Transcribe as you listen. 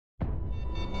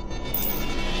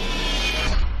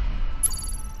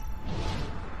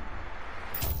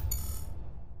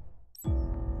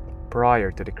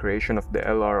Prior to the creation of the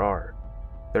LRR,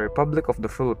 the Republic of the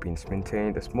Philippines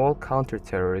maintained a small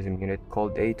counter-terrorism unit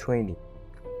called A-20,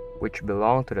 which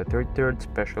belonged to the 33rd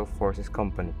Special Forces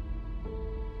Company.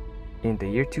 In the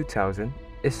year 2000,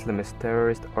 Islamist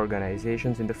terrorist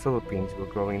organizations in the Philippines were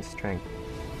growing in strength.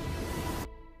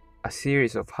 A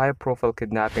series of high-profile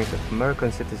kidnappings of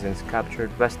American citizens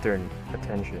captured Western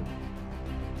attention.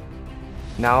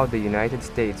 Now the United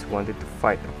States wanted to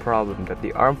fight a problem that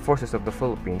the armed forces of the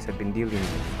Philippines had been dealing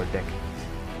with for decades.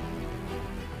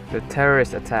 The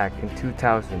terrorist attack in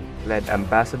 2000 led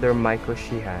Ambassador Michael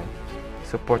Sheehan,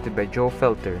 supported by Joe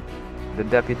Felter, the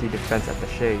Deputy Defense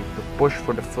Attache, to push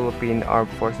for the Philippine armed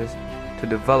forces to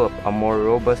develop a more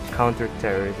robust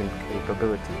counter-terrorism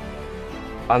capability.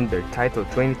 Under Title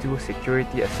 22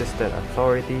 Security Assistant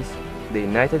Authorities, the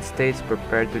United States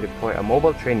prepared to deploy a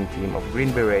mobile training team of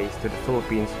Green Berets to the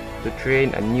Philippines to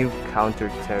train a new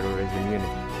counter-terrorism unit.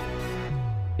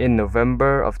 In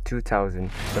November of 2000,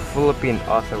 the Philippines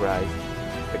authorized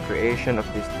the creation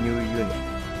of this new unit.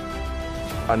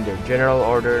 Under General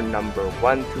Order Number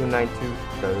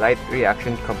 1292, the Light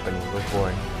Reaction Company was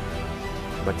born.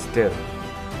 But still,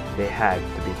 they had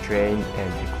to be trained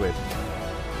and equipped.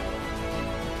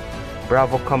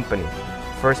 Bravo Company,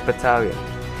 1st Battalion,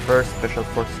 1st Special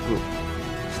Forces Group,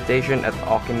 stationed at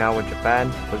Okinawa,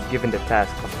 Japan, was given the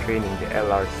task of training the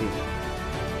LRC.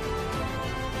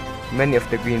 Many of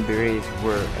the Green Berets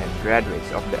were and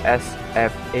graduates of the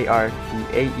SFART,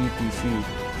 AETC,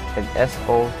 and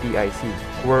SOTIC,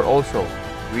 who were also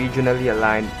regionally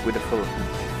aligned with the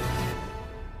Philippines.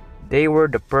 They were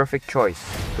the perfect choice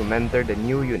to mentor the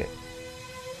new unit.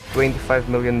 $25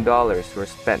 million were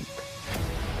spent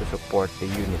to support the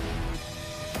unit.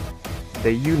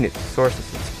 The unit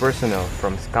sources its personnel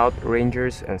from Scout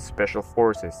Rangers and Special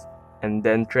Forces, and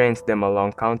then trains them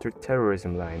along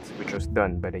counter-terrorism lines, which was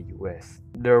done by the US.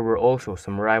 There were also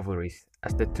some rivalries,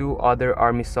 as the two other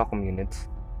Army Socom units,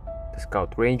 the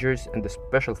Scout Rangers and the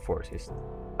Special Forces,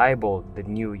 eyeballed the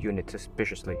new unit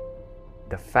suspiciously.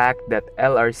 The fact that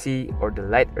LRC, or the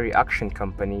Light Reaction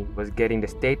Company, was getting the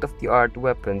state-of-the-art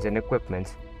weapons and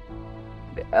equipment,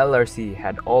 the LRC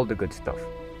had all the good stuff.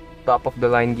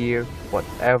 Top-of-the-line gear,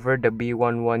 whatever the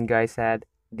B-11 guys had,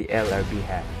 the LRB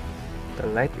had. The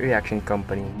Light Reaction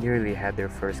Company nearly had their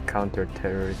first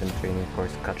counter-terrorism training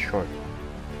course cut short,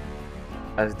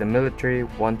 as the military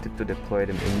wanted to deploy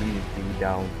them immediately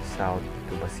down south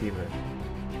to Basilan.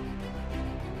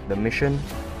 The mission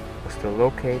was to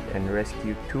locate and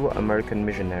rescue two American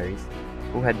missionaries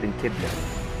who had been kidnapped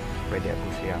by the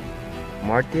Abu Sayyaf.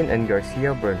 Martin and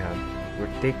Garcia Burnham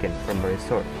were taken from a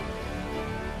resort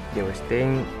they were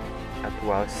staying at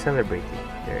while celebrating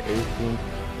their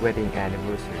 18th wedding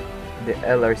anniversary. The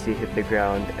LRC hit the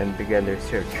ground and began their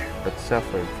search, but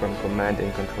suffered from command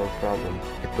and control problems.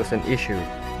 It was an issue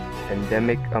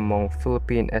endemic among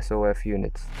Philippine SOF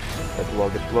units, that while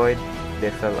deployed,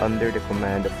 they fell under the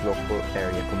command of local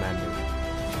area commanders,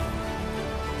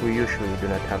 who usually do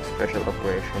not have special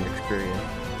operation experience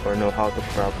or know how to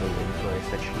properly employ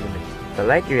such units. The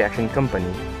Light Reaction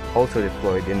Company also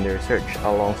deployed in their search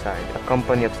alongside a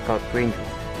company of Scout Rangers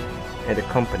and a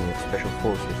company of Special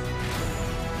Forces,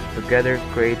 together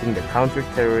creating the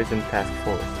Counter-Terrorism Task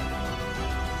Force.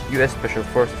 US Special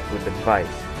Forces would advise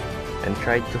and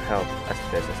tried to help as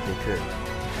best as they could.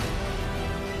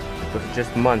 It was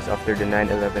just months after the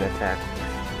 9/11 attack.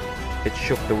 It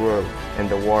shook the world and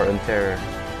the war on terror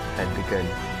had begun.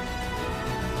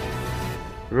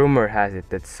 Rumor has it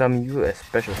that some US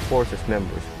Special Forces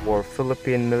members wore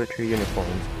Philippine military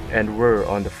uniforms and were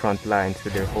on the front lines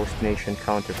with their host nation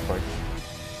counterparts.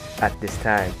 At this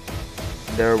time,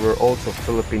 there were also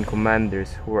Philippine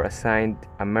commanders who were assigned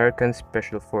American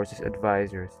Special Forces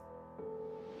advisors.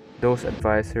 Those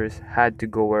advisors had to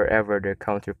go wherever their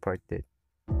counterpart did.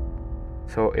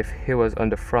 So if he was on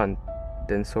the front,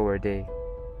 then so were they.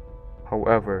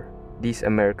 However, these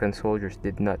American soldiers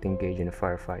did not engage in a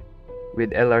firefight.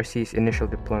 With LRC's initial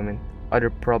deployment, other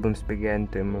problems began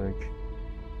to emerge.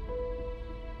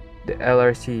 The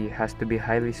LRC has to be a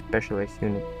highly specialized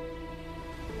unit.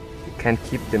 You can't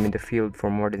keep them in the field for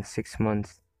more than 6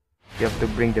 months. You have to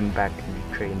bring them back and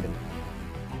retrain them.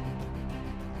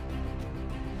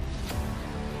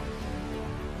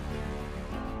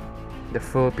 The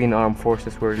Philippine Armed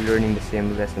Forces were learning the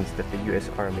same lessons that the US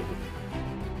Army did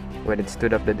when it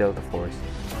stood up the Delta Force.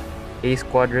 A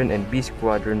Squadron and B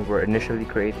Squadron were initially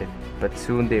created, but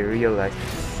soon they realized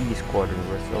that the C Squadron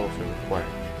was also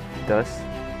required. Thus,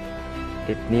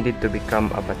 it needed to become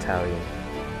a battalion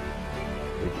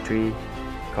with 3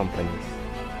 companies.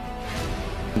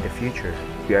 In the future,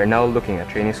 we are now looking at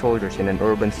training soldiers in an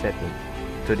urban setting.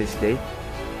 To this date,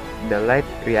 The Light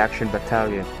Reaction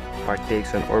Battalion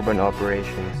partakes on urban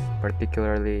operations,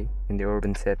 particularly in the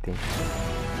urban setting,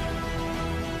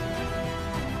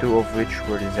 two of which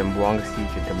were the Zamboanga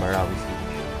Siege and the Marawi Siege.